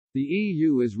The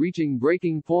EU is reaching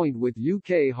breaking point with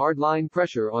UK hardline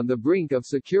pressure on the brink of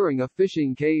securing a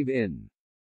fishing cave-in.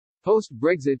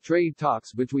 Post-Brexit trade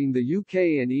talks between the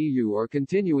UK and EU are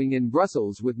continuing in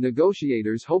Brussels with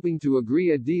negotiators hoping to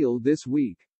agree a deal this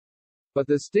week. But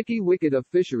the sticky wicket of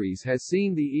fisheries has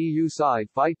seen the EU side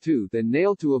fight tooth and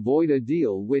nail to avoid a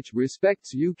deal which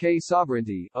respects UK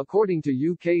sovereignty, according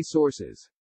to UK sources.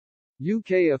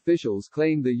 UK officials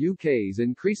claim the UK's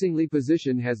increasingly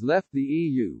position has left the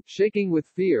EU shaking with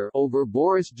fear over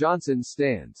Boris Johnson's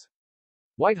stance.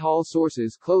 Whitehall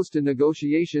sources close to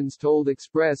negotiations told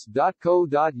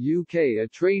Express.co.uk a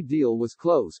trade deal was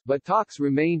close, but talks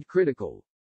remained critical.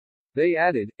 They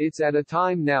added, "It's at a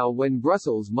time now when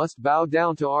Brussels must bow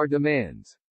down to our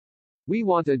demands. We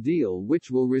want a deal which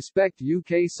will respect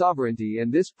UK sovereignty,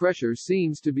 and this pressure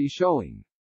seems to be showing."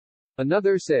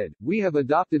 Another said, "We have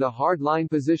adopted a hardline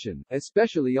position,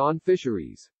 especially on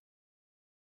fisheries.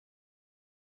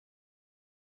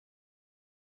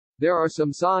 There are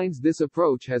some signs this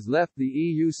approach has left the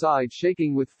EU side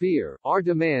shaking with fear. Our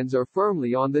demands are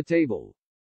firmly on the table."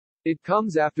 It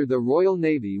comes after the Royal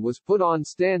Navy was put on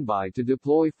standby to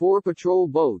deploy 4 patrol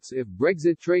boats if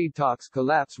Brexit trade talks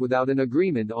collapse without an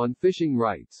agreement on fishing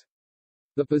rights.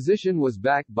 The position was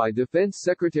backed by Defence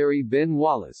Secretary Ben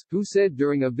Wallace, who said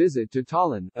during a visit to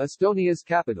Tallinn, Estonia's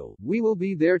capital, "We will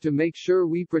be there to make sure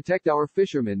we protect our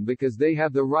fishermen because they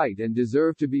have the right and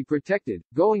deserve to be protected,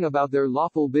 going about their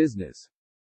lawful business."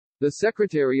 The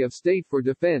Secretary of State for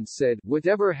Defense said,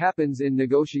 "Whatever happens in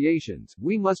negotiations,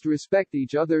 we must respect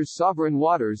each other's sovereign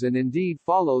waters and indeed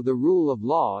follow the rule of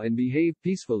law and behave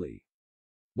peacefully.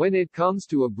 When it comes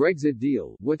to a Brexit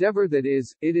deal, whatever that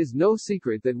is, it is no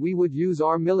secret that we would use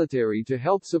our military to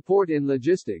help support in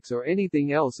logistics or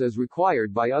anything else as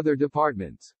required by other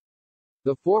departments."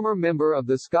 The former member of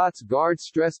the Scots Guards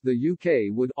stressed the UK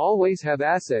would always have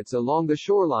assets along the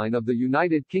shoreline of the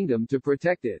United Kingdom to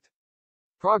protect it.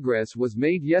 Progress was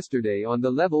made yesterday on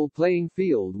the level playing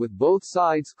field with both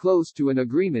sides close to an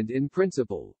agreement in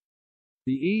principle.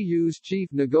 The EU's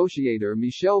chief negotiator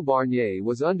Michel Barnier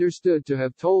was understood to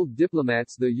have told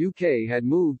diplomats the UK had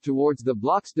moved towards the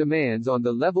bloc's demands on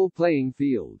the level playing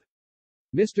field.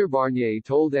 Mr. Barnier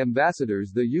told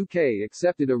ambassadors the UK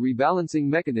accepted a rebalancing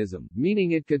mechanism,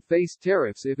 meaning it could face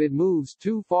tariffs if it moves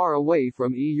too far away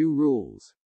from EU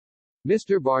rules.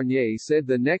 Mr. Barnier said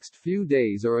the next few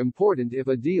days are important if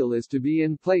a deal is to be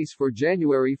in place for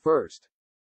January 1.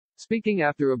 Speaking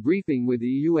after a briefing with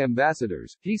EU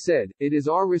ambassadors, he said, "It is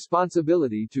our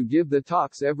responsibility to give the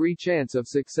talks every chance of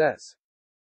success.